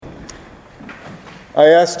I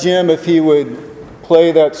asked Jim if he would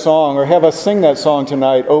play that song or have us sing that song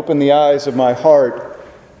tonight, Open the Eyes of My Heart,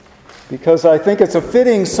 because I think it's a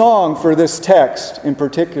fitting song for this text in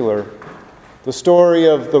particular, the story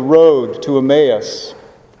of the road to Emmaus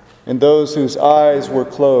and those whose eyes were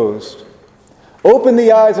closed. Open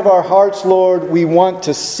the eyes of our hearts, Lord, we want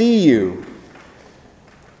to see you.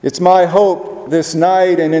 It's my hope this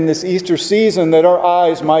night and in this Easter season that our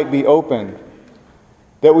eyes might be opened,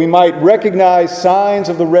 that we might recognize signs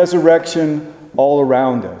of the resurrection all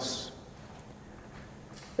around us.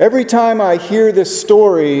 Every time I hear this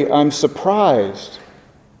story, I'm surprised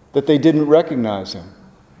that they didn't recognize him.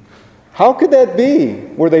 How could that be?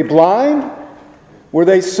 Were they blind? Were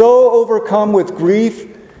they so overcome with grief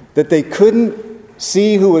that they couldn't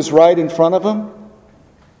see who was right in front of them?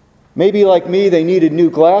 Maybe like me, they needed new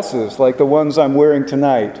glasses like the ones I'm wearing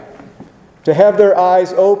tonight, to have their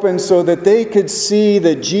eyes open so that they could see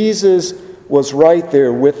that Jesus was right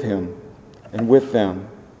there with him and with them.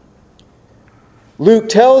 Luke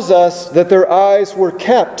tells us that their eyes were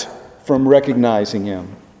kept from recognizing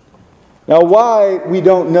him. Now, why, we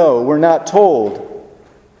don't know. We're not told.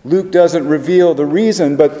 Luke doesn't reveal the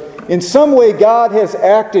reason, but in some way God has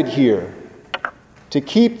acted here to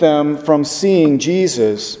keep them from seeing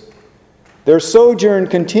Jesus. Their sojourn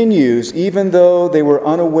continues even though they were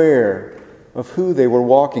unaware of who they were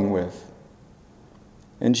walking with.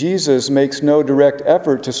 And Jesus makes no direct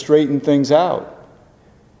effort to straighten things out.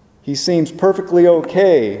 He seems perfectly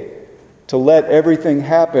okay to let everything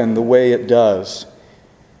happen the way it does.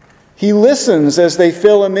 He listens as they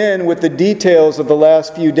fill him in with the details of the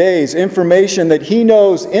last few days, information that he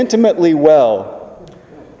knows intimately well.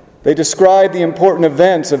 They describe the important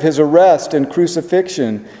events of his arrest and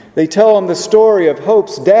crucifixion. They tell him the story of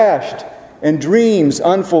hopes dashed and dreams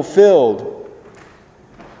unfulfilled.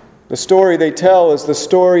 The story they tell is the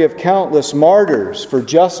story of countless martyrs for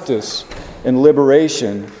justice and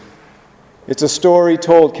liberation. It's a story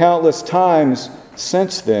told countless times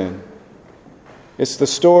since then. It's the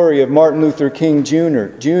story of Martin Luther King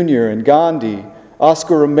Jr. and Gandhi,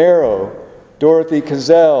 Oscar Romero, Dorothy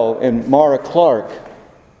Cazell, and Mara Clark.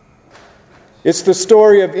 It's the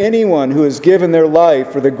story of anyone who has given their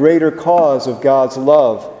life for the greater cause of God's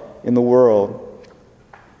love in the world.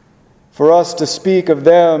 For us to speak of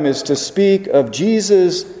them is to speak of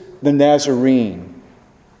Jesus the Nazarene.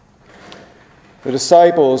 The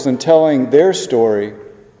disciples, in telling their story,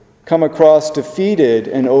 come across defeated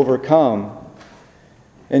and overcome.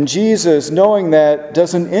 And Jesus, knowing that,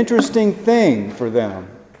 does an interesting thing for them.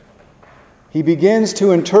 He begins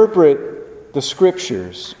to interpret the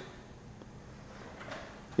Scriptures.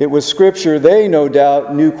 It was Scripture they, no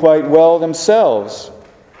doubt, knew quite well themselves.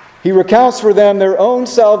 He recounts for them their own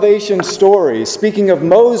salvation story, speaking of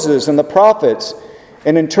Moses and the prophets,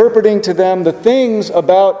 and interpreting to them the things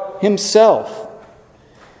about himself.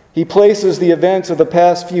 He places the events of the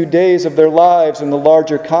past few days of their lives in the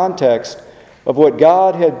larger context of what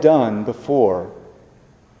God had done before,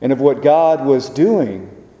 and of what God was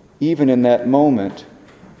doing even in that moment.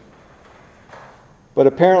 But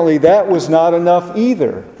apparently that was not enough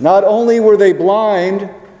either. Not only were they blind,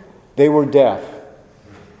 they were deaf.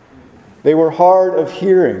 They were hard of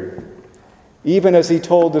hearing. Even as he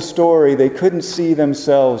told the story, they couldn't see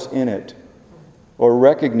themselves in it or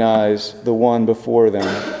recognize the one before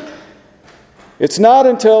them. It's not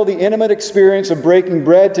until the intimate experience of breaking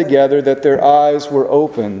bread together that their eyes were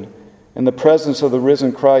opened and the presence of the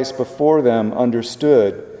risen Christ before them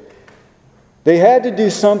understood. They had to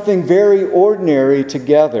do something very ordinary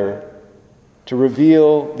together to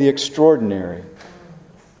reveal the extraordinary.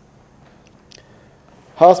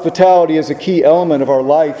 Hospitality is a key element of our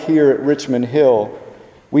life here at Richmond Hill.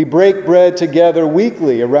 We break bread together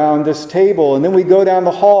weekly around this table, and then we go down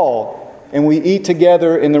the hall and we eat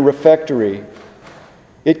together in the refectory.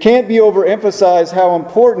 It can't be overemphasized how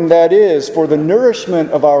important that is for the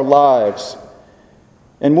nourishment of our lives.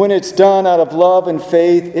 And when it's done out of love and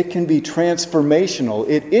faith, it can be transformational.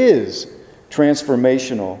 It is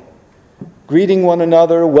transformational. Greeting one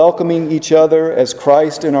another, welcoming each other as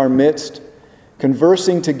Christ in our midst,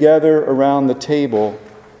 conversing together around the table.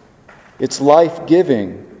 It's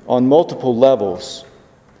life-giving on multiple levels.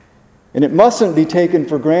 And it mustn't be taken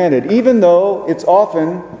for granted, even though it's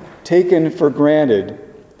often taken for granted.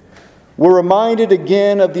 We're reminded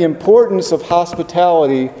again of the importance of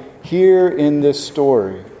hospitality here in this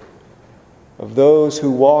story, of those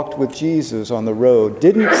who walked with Jesus on the road,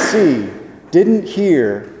 didn't see, didn't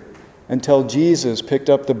hear, until Jesus picked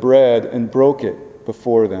up the bread and broke it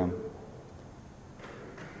before them.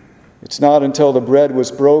 It's not until the bread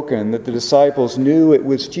was broken that the disciples knew it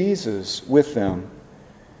was Jesus with them.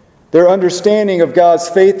 Their understanding of God's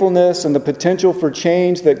faithfulness and the potential for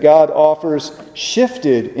change that God offers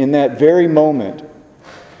shifted in that very moment.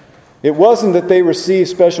 It wasn't that they received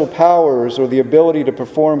special powers or the ability to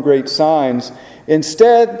perform great signs.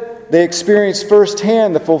 Instead, they experienced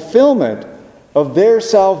firsthand the fulfillment of their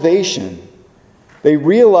salvation. They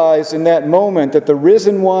realized in that moment that the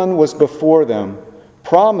risen one was before them,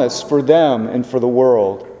 promised for them and for the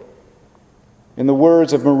world. In the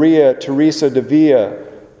words of Maria Teresa de Villa,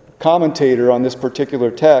 commentator on this particular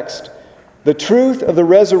text, the truth of the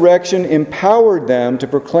resurrection empowered them to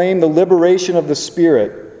proclaim the liberation of the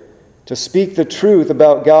Spirit, to speak the truth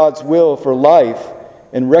about God's will for life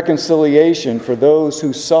and reconciliation for those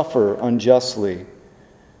who suffer unjustly.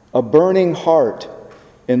 A burning heart,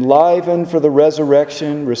 enlivened for the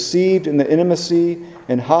resurrection, received in the intimacy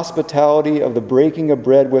and hospitality of the breaking of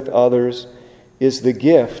bread with others, is the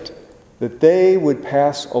gift that they would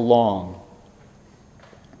pass along.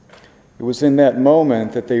 It was in that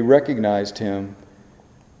moment that they recognized him,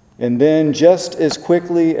 and then just as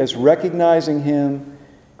quickly as recognizing him,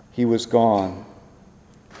 he was gone.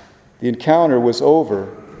 The encounter was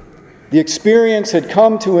over. The experience had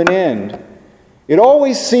come to an end. It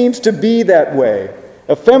always seems to be that way.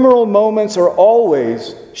 Ephemeral moments are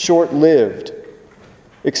always short-lived.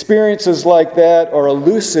 Experiences like that are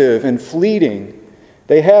elusive and fleeting.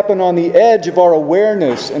 They happen on the edge of our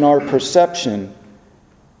awareness and our perception,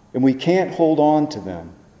 and we can't hold on to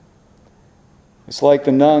them. It's like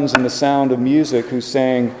the nuns in The Sound of Music who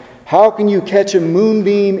sang, "How can you catch a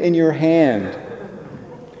moonbeam in your hand?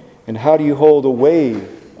 And how do you hold a wave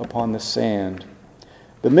upon the sand?"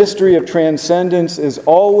 The mystery of transcendence is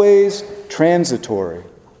always transitory.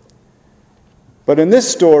 But in this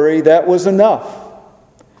story, that was enough.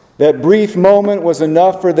 That brief moment was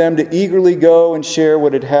enough for them to eagerly go and share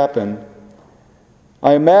what had happened.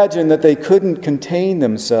 I imagine that they couldn't contain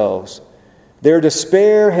themselves. Their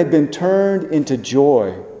despair had been turned into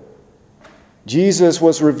joy. Jesus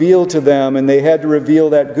was revealed to them, and they had to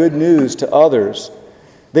reveal that good news to others.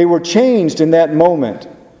 They were changed in that moment,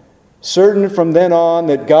 certain from then on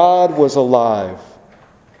that God was alive.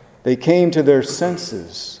 They came to their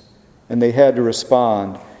senses, and they had to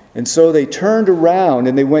respond. And so they turned around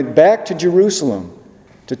and they went back to Jerusalem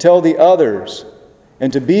to tell the others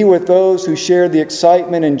and to be with those who shared the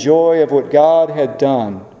excitement and joy of what God had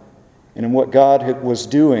done and in what God was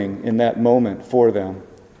doing in that moment for them.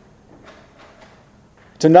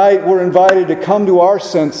 Tonight we're invited to come to our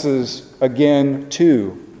senses again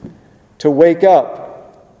too, to wake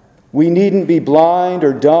up. We needn't be blind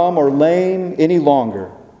or dumb or lame any longer.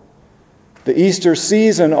 The Easter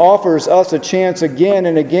season offers us a chance again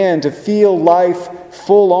and again to feel life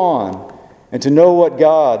full on and to know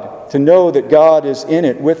that God is in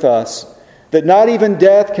it with us, that not even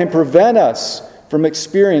death can prevent us from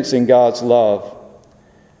experiencing God's love.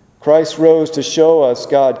 Christ rose to show us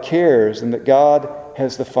God cares and that God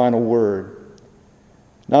has the final word.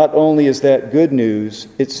 Not only is that good news,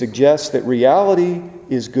 it suggests that reality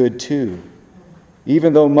is good too,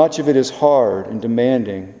 even though much of it is hard and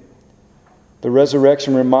demanding. The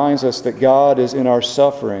resurrection reminds us that God is in our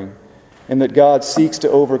suffering and that God seeks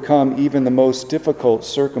to overcome even the most difficult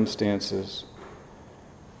circumstances.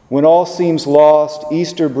 When all seems lost,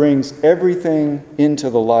 Easter brings everything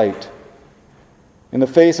into the light. In the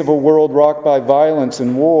face of a world rocked by violence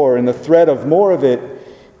and war and the threat of more of it,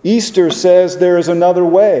 Easter says there is another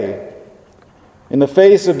way. In the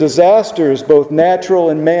face of disasters, both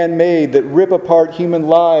natural and man-made, that rip apart human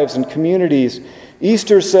lives and communities,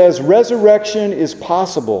 Easter says resurrection is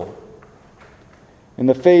possible. In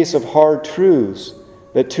the face of hard truths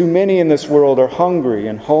that too many in this world are hungry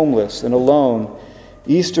and homeless and alone,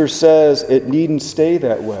 Easter says it needn't stay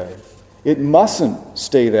that way. It mustn't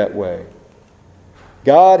stay that way.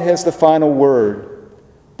 God has the final word.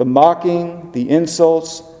 The mocking, the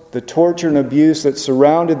insults, the torture and abuse that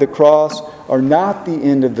surrounded the cross are not the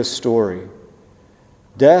end of the story.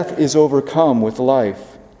 Death is overcome with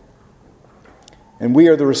life. And we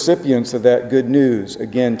are the recipients of that good news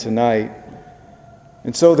again tonight.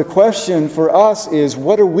 And so the question for us is,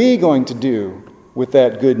 what are we going to do with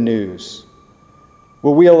that good news?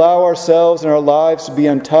 Will we allow ourselves and our lives to be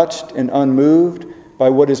untouched and unmoved by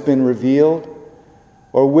what has been revealed?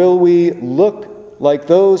 Or will we look like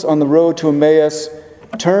those on the road to Emmaus,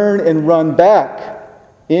 turn and run back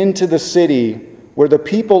into the city where the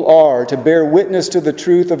people are to bear witness to the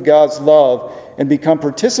truth of God's love and become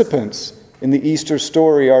participants in the Easter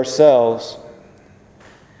story ourselves?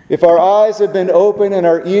 If our eyes have been opened and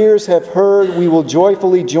our ears have heard, we will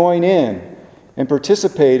joyfully join in and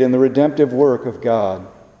participate in the redemptive work of God.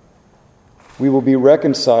 We will be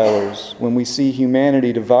reconcilers when we see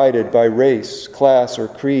humanity divided by race, class, or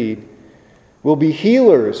creed. We'll be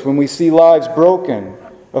healers when we see lives broken,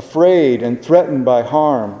 afraid, and threatened by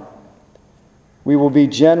harm. We will be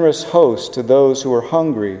generous hosts to those who are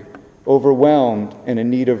hungry, overwhelmed, and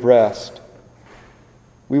in need of rest.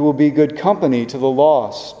 We will be good company to the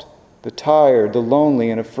lost, the tired, the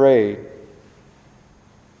lonely, and afraid.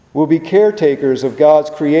 We'll be caretakers of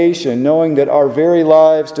God's creation, knowing that our very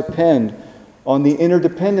lives depend on the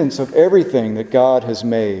interdependence of everything that God has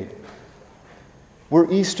made.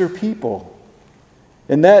 We're Easter people,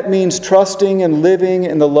 and that means trusting and living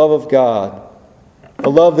in the love of God, a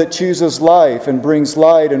love that chooses life and brings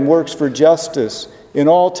light and works for justice in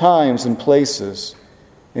all times and places,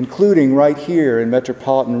 including right here in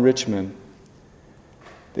metropolitan Richmond.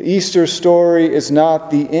 The Easter story is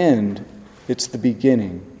not the end, it's the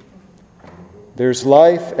beginning. There's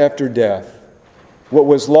life after death. What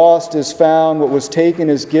was lost is found, what was taken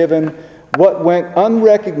is given, what went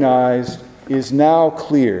unrecognized is now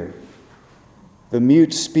clear. The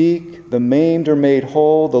mute speak, the maimed are made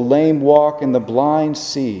whole, the lame walk, and the blind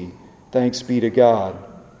see. Thanks be to God.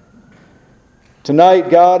 Tonight,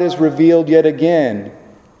 God is revealed yet again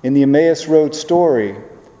in the Emmaus Road story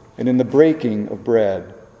and in the breaking of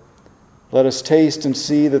bread. Let us taste and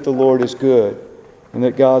see that the Lord is good, and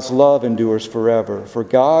that God's love endures forever. For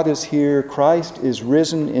God is here, Christ is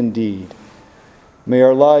risen indeed. May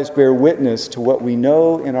our lives bear witness to what we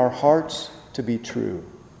know in our hearts to be true.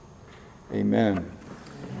 Amen.